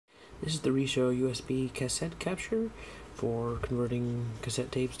This is the ReShow USB Cassette capture for converting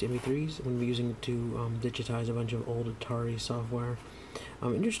cassette tapes to MP3s. I'm going to be using it to digitize a bunch of old Atari software.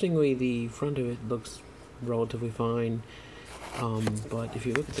 Interestingly, the front of it looks relatively fine, but if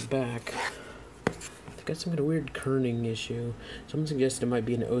you look at the back, it's got some kind of weird kerning issue. Someone suggested it might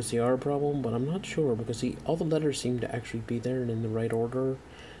be an OCR problem, but I'm not sure because all the letters seem to actually be there and in the right order.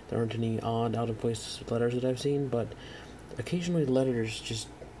 There aren't any odd, out-of-place letters that I've seen, but occasionally letters just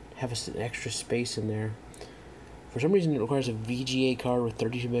have an extra space in there. For some reason, it requires a VGA card with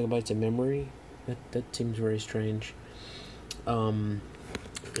 32 megabytes of memory. That seems very strange. It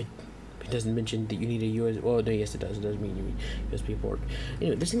doesn't mention that you need a USB. Well, no, yes, it does. It does mean you need a USB port.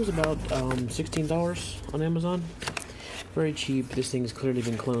 Anyway, this thing was about $16 on Amazon. Very cheap. This thing has clearly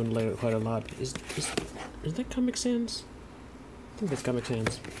been cloned quite a lot. Is that Comic Sans? I think that's Comic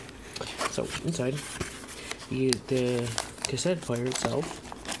Sans. So inside, you get the cassette player itself.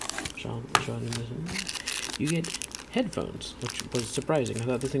 You get headphones, which was surprising. I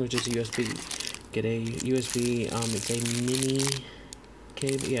thought this thing was just a USB. Get a USB. It's a mini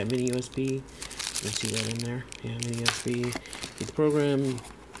cable. Yeah, mini USB. You can see that in there. Yeah, mini USB. Get the program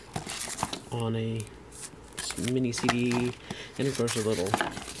on a mini CD, and of course a little,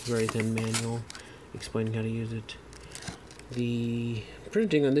 very thin manual explaining how to use it. The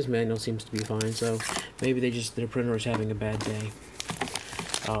printing on this manual seems to be fine, so maybe their printer is having a bad day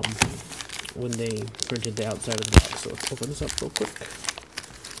when they printed the outside of the box. So let's open this up real quick.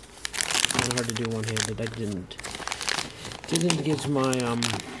 Kind of hard to do one-handed. I didn't get my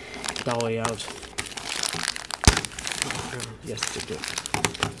dolly out. Yes, it did.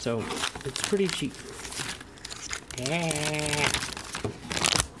 So it's pretty cheap. Yeah.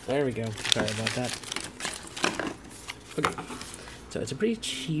 There we go. Sorry about that. Okay, so it's a pretty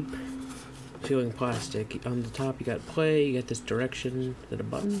cheap feeling plastic. On the top you got play, you got this direction. Is it a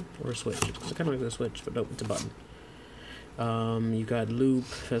button or a switch? It's kind of like a switch, but nope, it's a button. You got loop,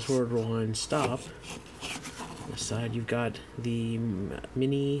 fast forward, rewind, stop. On the side you've got the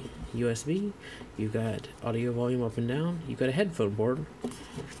mini USB. You've got audio volume up and down. You've got a headphone board.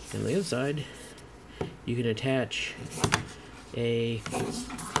 And on the other side you can attach a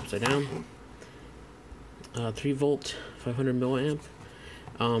upside down 3-volt 500 milliamp.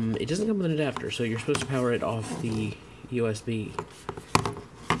 It doesn't come with an adapter, so you're supposed to power it off the USB.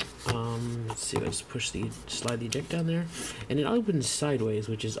 Let's see, let's slide the eject down there, and it opens sideways,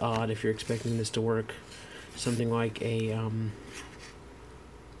 which is odd if you're expecting this to work something like a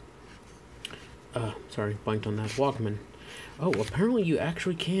sorry, blanked on that, Walkman. Oh, apparently you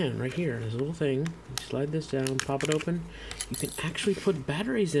actually can, right here, there's a little thing. You slide this down, pop it open, you can actually put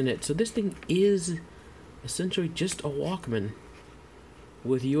batteries in it. So this thing is essentially just a Walkman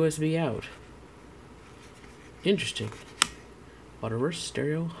with USB out. Interesting. Auto reverse,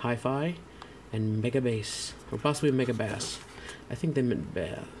 stereo, hi-fi, and mega bass, or possibly mega bass. I think they meant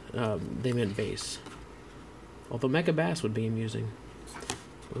bass. Although mega bass would be amusing.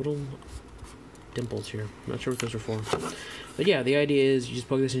 Little dimples here. I'm not sure what those are for. But yeah, the idea is you just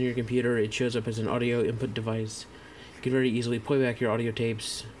plug this in your computer. It shows up as an audio input device. You can very easily play back your audio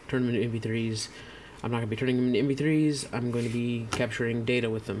tapes, turn them into MP3s. I'm not going to be turning them into MP3s. I'm going to be capturing data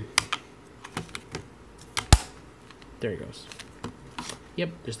with them. There it goes. Yep,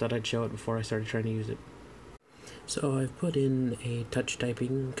 just thought I'd show it before I started trying to use it. So I've put in a touch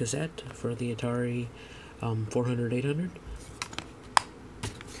typing cassette for the Atari 400-800.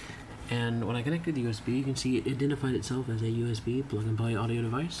 And when I connected the USB, you can see it identified itself as a USB plug-and-play audio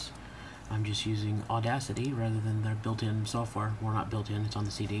device. I'm just using Audacity rather than their built-in software. Well, not built-in, it's on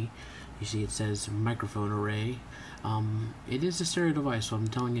the CD. You see it says microphone array. It is a stereo device, so I'm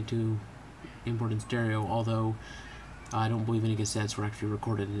telling it to import in stereo, although I don't believe any cassettes were actually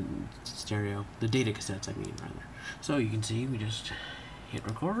recorded in stereo. The data cassettes, I mean, rather. So you can see we just hit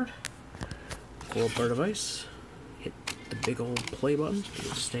record, pull up our device, hit the big old play button,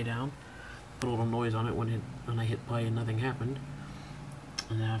 it'll stay down, put a little noise on it when I hit play and nothing happened.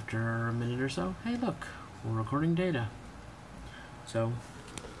 And after a minute or so, hey look, we're recording data. So,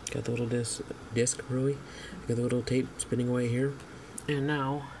 got the little disc really, got the little tape spinning away here. And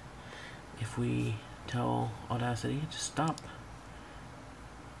now, if we tell Audacity to stop,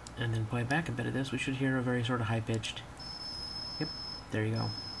 and then play back a bit of this, we should hear a very sort of high-pitched, yep, there you go.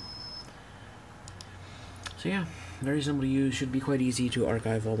 So yeah, very simple to use, should be quite easy to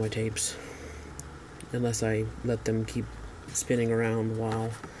archive all my tapes, unless I let them keep spinning around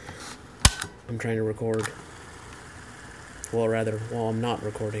while I'm trying to record. Well, rather, while I'm not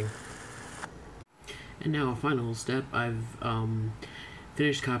recording. And now, a final step, I've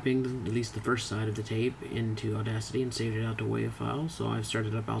finished copying at least the first side of the tape into Audacity and saved it out to WAV file. So I've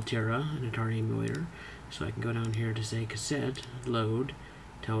started up Altera, an Atari emulator. So I can go down here to say cassette, load,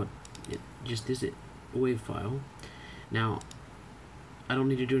 tell it just is it WAV file. Now, I don't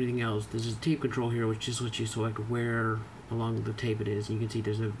need to do anything else. There's a tape control here, which just lets you select where along the tape it is. And you can see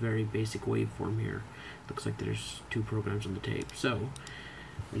there's a very basic waveform here. Looks like there's 2 programs on the tape. So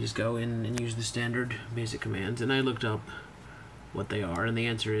we just go in and use the standard basic commands. And I looked up what they are, and the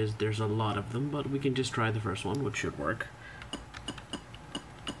answer is there's a lot of them, but we can just try the first one, which should work.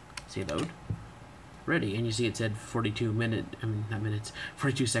 See load. Ready, and you see it said 42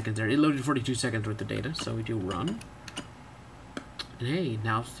 seconds there. It loaded 42 seconds worth of data, so we do run. And hey,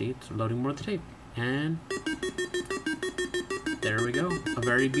 now see it's loading more of the tape. And there we go. A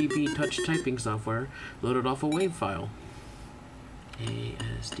very beepy touch typing software loaded off a WAV file.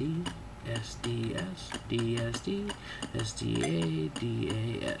 ASD, SDS, DSD, SDA,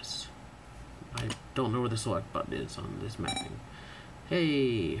 DAS. I don't know where the select button is on this mapping.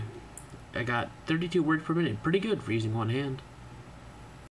 Hey, I got 32 words per minute. Pretty good for using one hand.